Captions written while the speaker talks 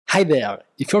Hi there!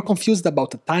 If you're confused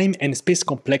about time and space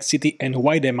complexity and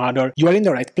why they matter, you are in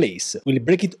the right place. We'll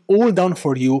break it all down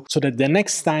for you so that the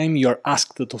next time you're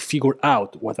asked to figure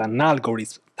out what an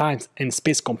algorithm, time and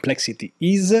space complexity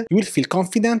is, you will feel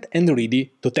confident and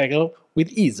ready to tackle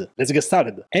with ease. Let's get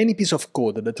started. Any piece of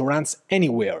code that runs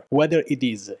anywhere, whether it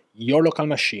is your local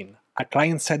machine, a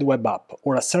client-side web app,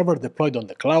 or a server deployed on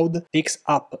the cloud, takes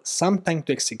up some time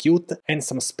to execute and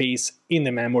some space in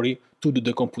the memory to do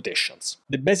the computations.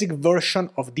 The basic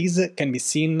version of this can be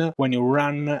seen when you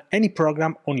run any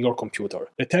program on your computer.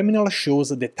 The terminal shows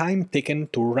the time taken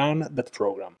to run that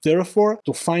program. Therefore,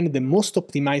 to find the most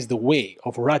optimized way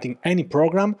of writing any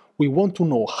program, we want to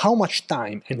know how much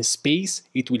time and space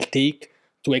it will take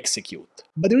to execute.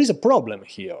 But there is a problem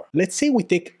here. Let's say we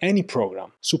take any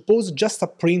program, suppose just a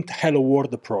print hello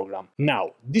world program.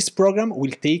 Now, this program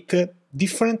will take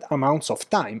different amounts of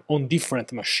time on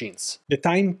different machines. The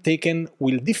time taken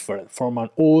will differ from an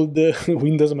old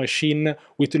Windows machine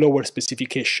with lower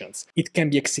specifications. It can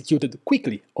be executed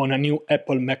quickly on a new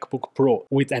Apple MacBook Pro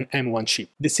with an M1 chip.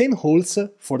 The same holds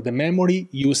for the memory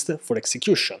used for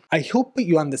execution. I hope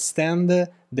you understand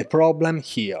the problem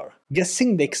here.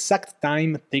 Guessing the exact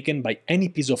time taken by any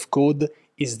piece of code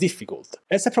is difficult.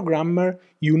 As a programmer,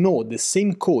 you know the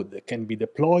same code can be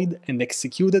deployed and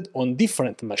executed on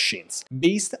different machines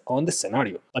based on the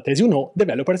scenario. But as you know,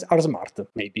 developers are smart,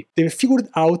 maybe. They've figured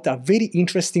out a very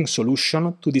interesting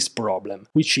solution to this problem,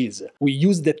 which is we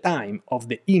use the time of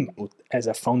the input as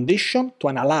a foundation to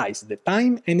analyze the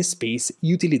time and space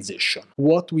utilization.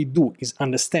 What we do is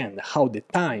understand how the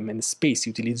time and space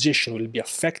utilization will be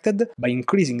affected by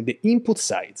increasing the input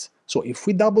size. So if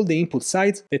we double the input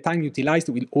size, the time utilized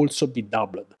will also be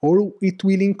doubled, or it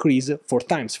will increase 4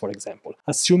 times, for example,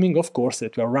 assuming of course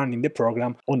that we are running the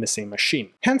program on the same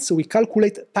machine. Hence, we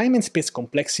calculate time and space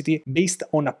complexity based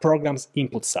on a program's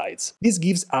input size. This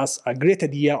gives us a great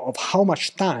idea of how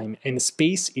much time and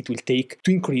space it will take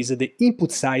to increase the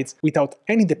input size without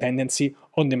any dependency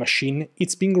on the machine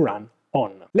it's being run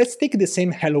on. Let's take the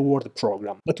same hello world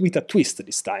program, but with a twist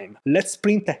this time. Let's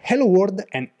print hello world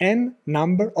an n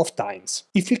number of times.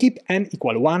 If we keep n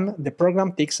equal 1, the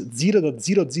program takes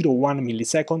 0.001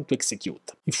 millisecond to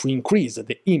execute. If we increase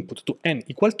the input to n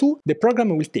equal 2, the program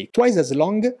will take twice as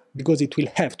long because it will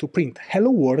have to print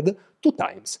hello world 2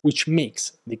 times, which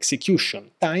makes the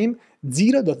execution time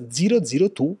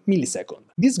 0.002 millisecond.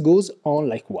 This goes on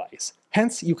likewise.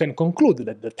 Hence, you can conclude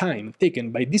that the time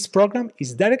taken by this program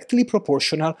is directly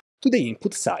proportional to the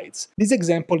input size. This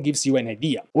example gives you an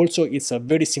idea. Also, it's a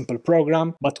very simple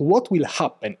program, but what will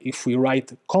happen if we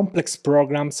write complex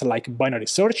programs like binary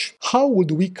search? How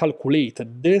would we calculate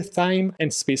their time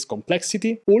and space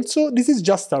complexity? Also, this is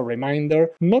just a reminder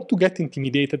not to get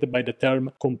intimidated by the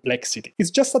term complexity.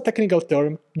 It's just a technical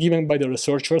term given by the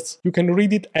researchers. You can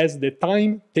read it as the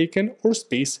time taken or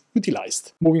space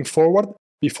utilized. Moving forward,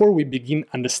 before we begin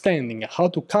understanding how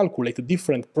to calculate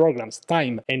different programs'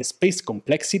 time and space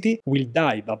complexity, we'll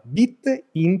dive a bit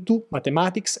into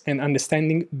mathematics and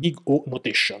understanding big O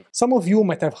notation. Some of you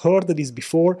might have heard this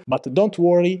before, but don't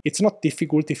worry, it's not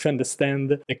difficult if you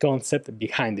understand the concept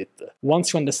behind it.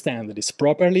 Once you understand this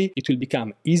properly, it will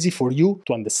become easy for you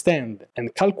to understand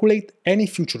and calculate any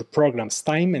future program's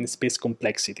time and space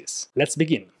complexities. Let's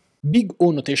begin. Big O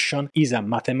notation is a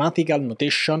mathematical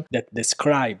notation that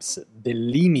describes the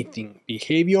limiting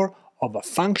behavior of a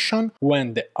function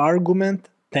when the argument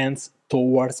tends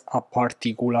towards a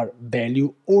particular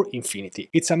value or infinity.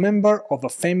 It's a member of a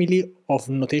family of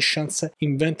notations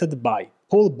invented by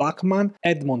Paul Bachmann,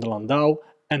 Edmond Landau,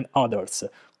 and others,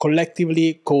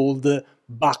 collectively called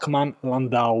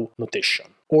Bachmann-Landau notation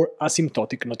or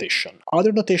asymptotic notation.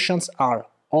 Other notations are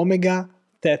omega,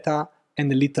 theta,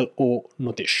 and little o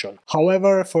notation.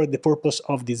 However, for the purpose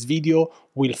of this video,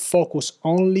 we'll focus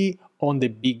only on the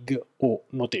big O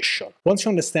notation. Once you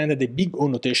understand the big O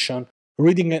notation,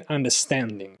 reading and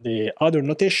understanding the other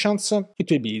notations,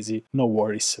 it will be easy, no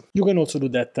worries. You can also do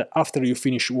that after you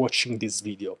finish watching this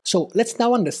video. So let's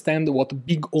now understand what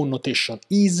big O notation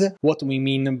is, what we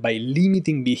mean by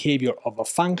limiting behavior of a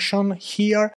function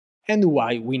here, and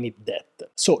why we need that.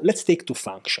 So let's take 2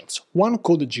 functions, one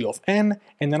called g of n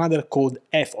and another called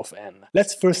f of n.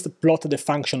 Let's first plot the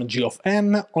function g of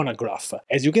n on a graph.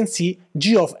 As you can see,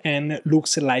 g of n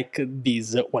looks like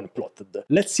this when plotted.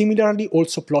 Let's similarly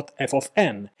also plot f of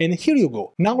n, and here you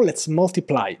go. Now let's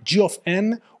multiply g of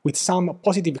n with some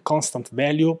positive constant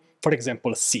value, for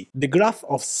example c. The graph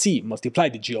of c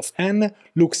multiplied g of n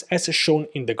looks as shown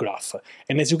in the graph,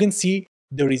 and as you can see,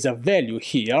 there is a value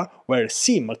here where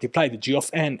c multiplied g of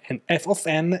n and f of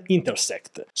n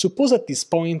intersect. Suppose at this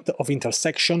point of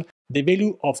intersection the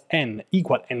value of n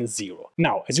equal n0.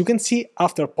 Now, as you can see,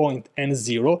 after point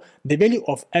n0, the value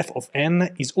of f of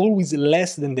n is always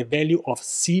less than the value of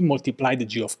c multiplied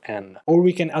g of n. Or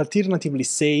we can alternatively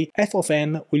say f of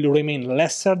n will remain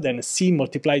lesser than c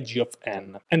multiplied g of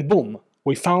n. And boom!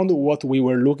 We found what we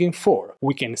were looking for.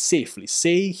 We can safely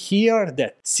say here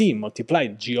that c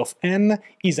multiplied g of n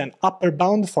is an upper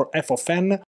bound for f of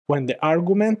n when the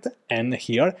argument, n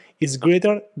here, is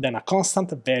greater than a constant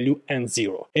value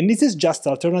n0. And this is just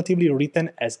alternatively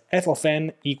written as f of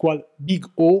n equal big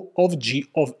O of g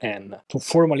of n. To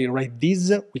formally write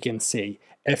this, we can say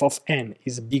f of n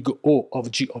is big O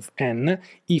of g of n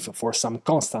if for some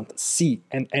constant c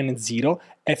and n0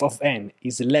 f of n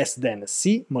is less than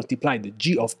c multiplied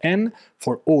g of n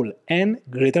for all n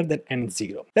greater than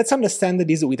n0. Let's understand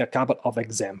this with a couple of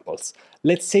examples.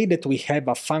 Let's say that we have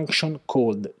a function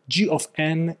called g of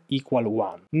n equal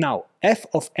 1. Now, f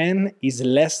of n is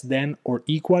less than or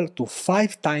equal to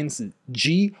 5 times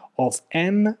g of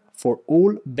n for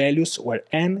all values where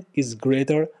n is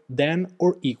greater than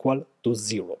or equal to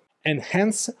 0. And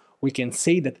hence, we can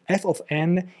say that f of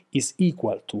n is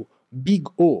equal to big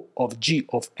O of g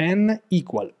of n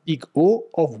equal big O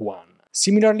of 1.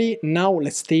 Similarly, now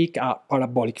let's take a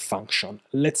parabolic function.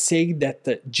 Let's say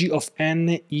that g of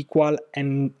n equal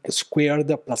n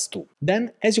squared plus 2.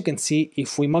 Then, as you can see,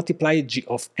 if we multiply g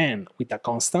of n with a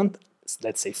constant,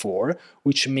 let's say 4,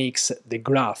 which makes the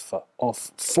graph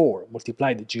of 4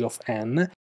 multiplied g of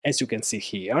n, as you can see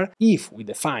here, if we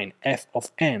define f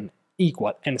of n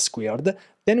equal n squared,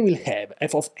 then we'll have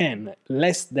f of n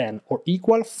less than or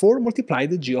equal 4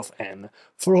 multiplied g of n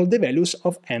for all the values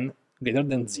of n greater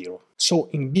than 0. So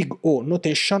in big O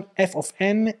notation, f of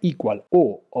n equal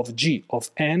O of g of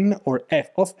n or f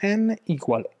of n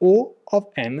equal O of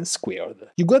n squared.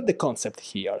 You got the concept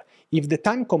here. If the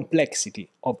time complexity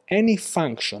of any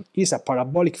function is a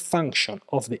parabolic function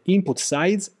of the input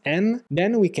size n,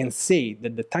 then we can say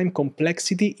that the time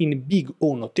complexity in big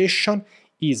O notation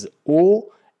is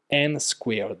O n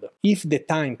squared. If the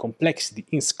time complexity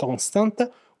is constant,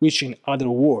 which in other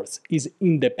words is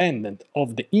independent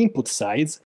of the input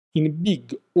size, in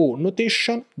big O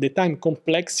notation the time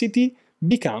complexity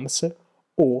becomes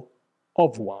O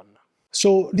of 1.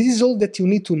 So this is all that you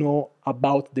need to know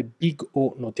about the big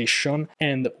O notation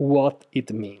and what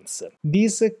it means.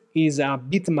 This is a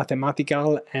bit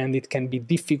mathematical and it can be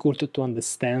difficult to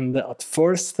understand at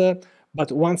first, but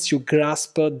once you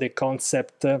grasp the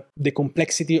concept, the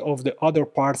complexity of the other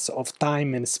parts of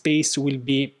time and space will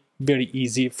be very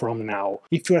easy from now.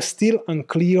 If you are still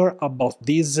unclear about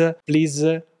this, please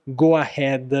go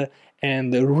ahead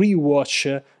and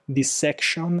rewatch this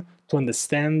section to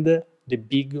understand the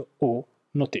big O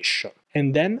notation.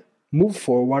 And then move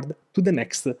forward to the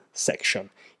next section.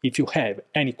 If you have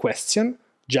any question,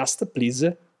 just please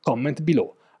comment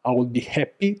below. I will be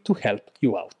happy to help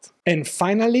you out. And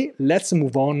finally, let's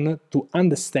move on to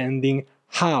understanding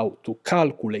how to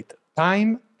calculate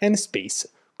time and space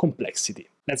complexity.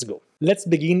 Let's go. Let's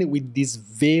begin with this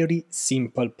very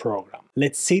simple program.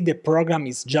 Let's say the program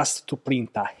is just to print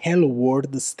a hello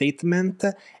world statement,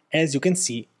 as you can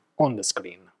see on the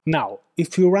screen. Now,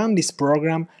 if we run this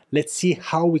program, let's see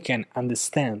how we can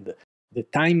understand the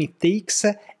time it takes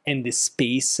and the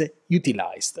space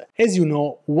utilized. As you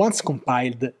know, once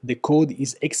compiled, the code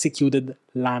is executed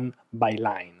line by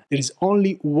line. There is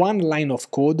only one line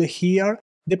of code here,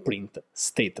 the print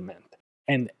statement.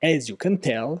 And as you can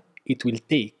tell, it will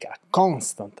take a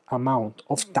constant amount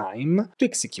of time to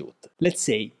execute, let's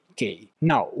say k.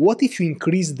 Now, what if you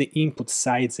increase the input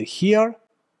size here?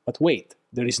 But wait,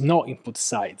 there is no input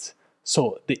size,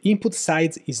 so the input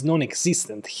size is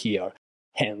non-existent here.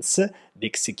 Hence, the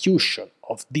execution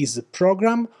of this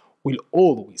program will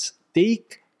always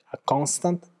take a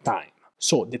constant time.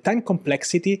 So the time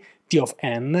complexity t of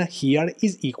n here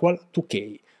is equal to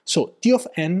k. So t of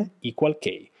n equal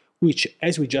k, which,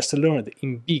 as we just learned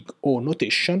in big O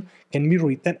notation, can be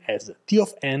written as t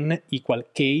of n equal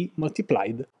k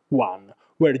multiplied 1,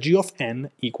 where g of n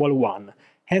equal 1.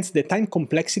 Hence the time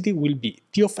complexity will be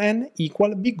t of n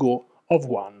equal big O of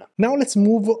 1. Now let's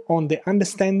move on to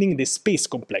understanding the space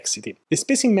complexity. The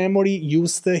space in memory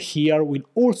used here will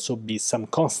also be some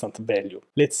constant value,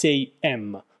 let's say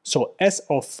m, so s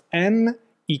of n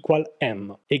equal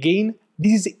m. Again,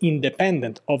 this is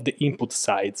independent of the input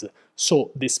size,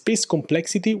 so the space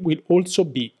complexity will also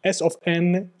be s of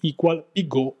n equal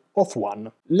big O of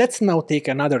 1. Let's now take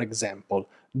another example.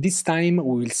 This time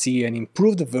we will see an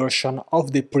improved version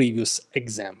of the previous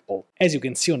example. As you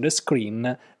can see on the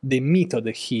screen, the method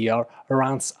here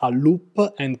runs a loop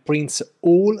and prints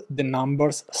all the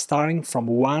numbers starting from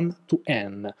 1 to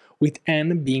n, with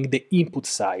n being the input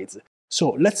size.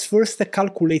 So let's first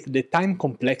calculate the time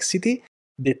complexity.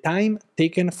 The time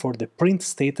taken for the print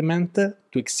statement to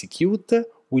execute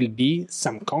will be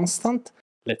some constant,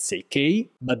 let's say k,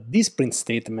 but this print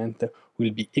statement will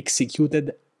be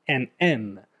executed an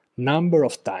n number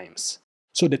of times.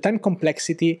 So the time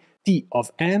complexity t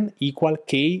of n equal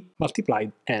k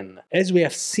multiplied n. As we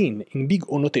have seen in big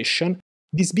O notation,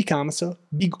 this becomes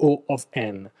big O of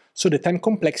n. So the time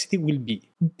complexity will be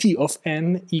t of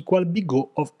n equal big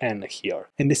O of n here.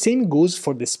 And the same goes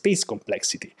for the space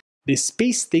complexity. The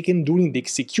space taken during the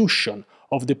execution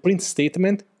of the print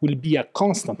statement will be a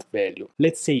constant value,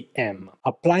 let's say m.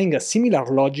 Applying a similar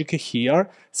logic here,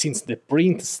 since the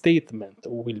print statement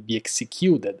will be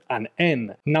executed an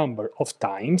n number of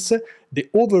times, the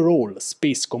overall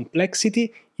space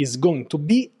complexity is going to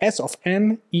be s of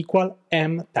n equal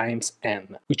m times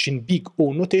n, which in big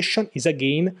O notation is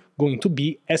again going to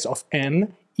be s of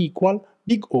n equal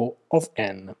big O of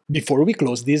n. Before we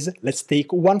close this, let's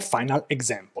take one final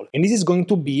example, and this is going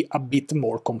to be a bit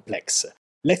more complex.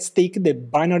 Let's take the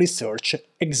binary search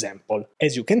example.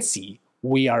 As you can see,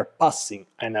 we are passing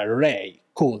an array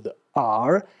called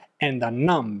r and a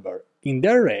number in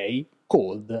the array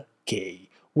called k,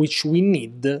 which we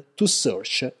need to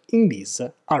search in this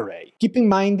array. Keep in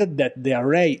mind that the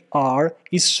array r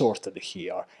is sorted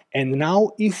here, and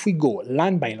now if we go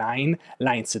line by line,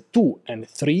 lines 2 and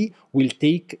 3 will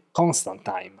take constant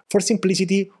time. For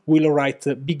simplicity, we'll write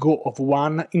big O of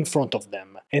 1 in front of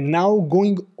them. And now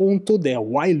going on to the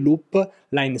while loop,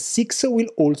 line 6 will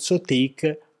also take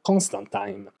constant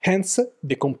time. Hence,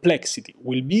 the complexity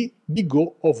will be big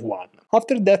O of 1.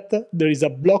 After that, there is a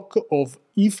block of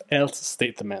if-else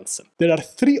statements. There are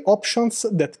 3 options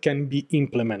that can be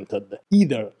implemented,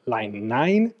 either line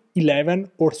 9,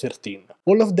 11 or 13.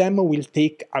 All of them will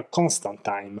take a constant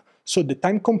time, so the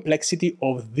time complexity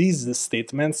of these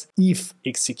statements, if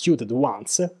executed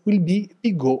once, will be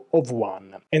big O of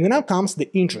 1. And now comes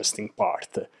the interesting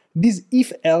part. This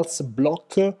if-else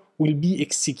block will be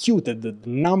executed the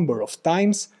number of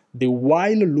times the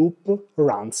while loop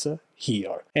runs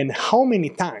here. And how many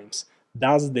times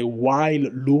does the while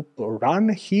loop run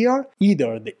here?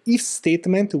 Either the if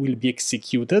statement will be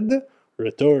executed,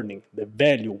 returning the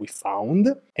value we found,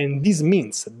 and this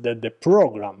means that the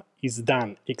program is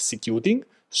done executing,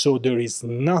 so there is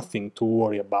nothing to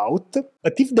worry about.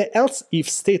 But if the else if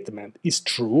statement is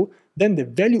true, then the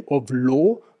value of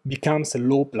low becomes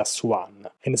low plus 1,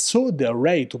 and so the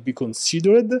array to be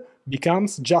considered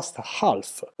becomes just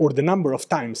half, or the number of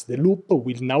times the loop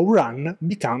will now run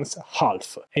becomes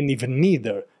half, and if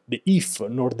neither the if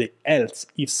nor the else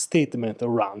if statement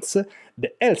runs,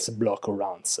 the else block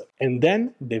runs, and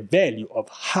then the value of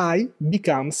high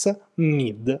becomes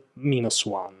mid minus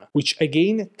 1, which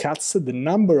again cuts the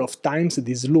number of times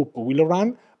this loop will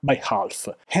run by half.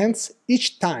 Hence,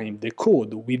 each time the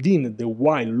code within the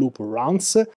while loop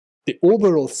runs, the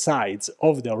overall size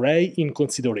of the array in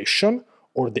consideration,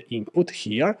 or the input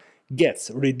here,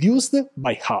 gets reduced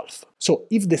by half. So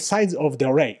if the size of the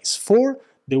array is 4,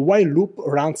 the while loop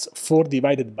runs 4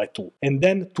 divided by 2, and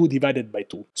then 2 divided by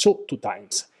 2, so 2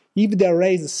 times. If the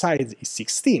array's size is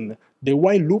 16, the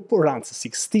while loop runs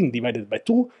 16 divided by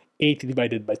 2, 8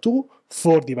 divided by 2,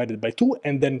 4 divided by 2,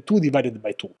 and then 2 divided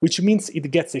by 2, which means it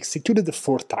gets executed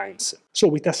 4 times. So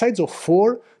with a size of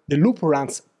 4, the loop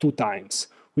runs 2 times.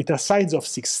 With a size of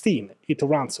 16, it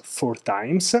runs 4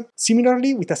 times.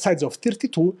 Similarly, with a size of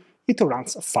 32, it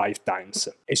runs 5 times.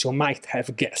 As you might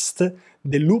have guessed,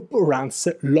 the loop runs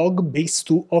log base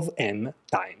 2 of n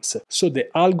times. So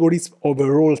the algorithm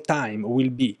overall time will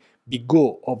be big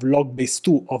O of log base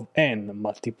 2 of n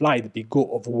multiplied big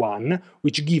O of 1,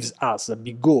 which gives us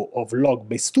big O of log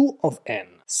base 2 of n.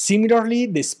 Similarly,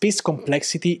 the space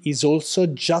complexity is also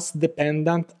just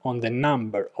dependent on the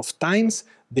number of times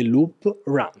the loop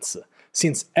runs,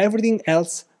 since everything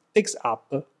else takes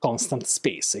up constant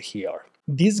space here.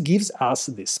 This gives us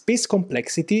the space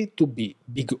complexity to be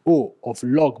big O of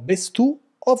log base 2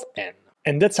 of n.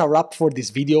 And that's a wrap for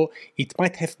this video. It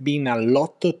might have been a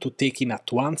lot to take in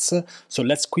at once, so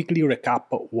let's quickly recap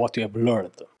what you have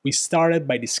learned. We started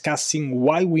by discussing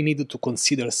why we need to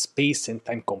consider space and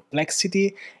time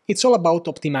complexity. It's all about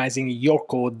optimizing your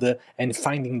code and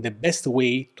finding the best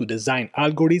way to design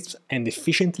algorithms and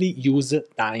efficiently use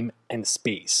time and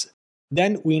space.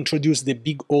 Then we introduced the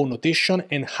big O notation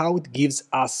and how it gives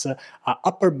us an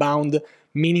upper bound,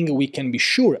 meaning we can be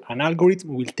sure an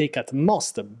algorithm will take at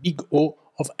most big O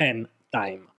of n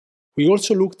time. We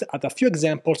also looked at a few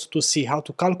examples to see how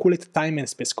to calculate time and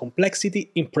space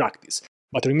complexity in practice.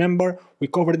 But remember, we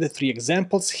covered the 3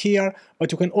 examples here,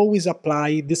 but you can always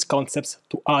apply these concepts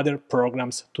to other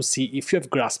programs to see if you have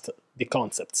grasped the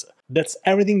concepts. That's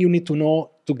everything you need to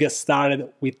know to get started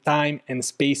with time and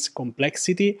space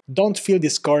complexity. Don't feel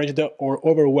discouraged or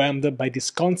overwhelmed by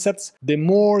these concepts. The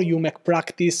more you make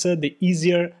practice, the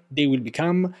easier they will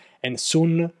become, and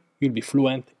soon you'll be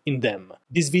fluent in them.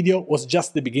 This video was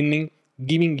just the beginning,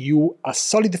 giving you a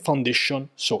solid foundation,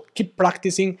 so keep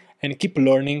practicing and keep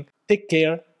learning. Take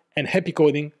care and happy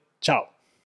coding. Ciao!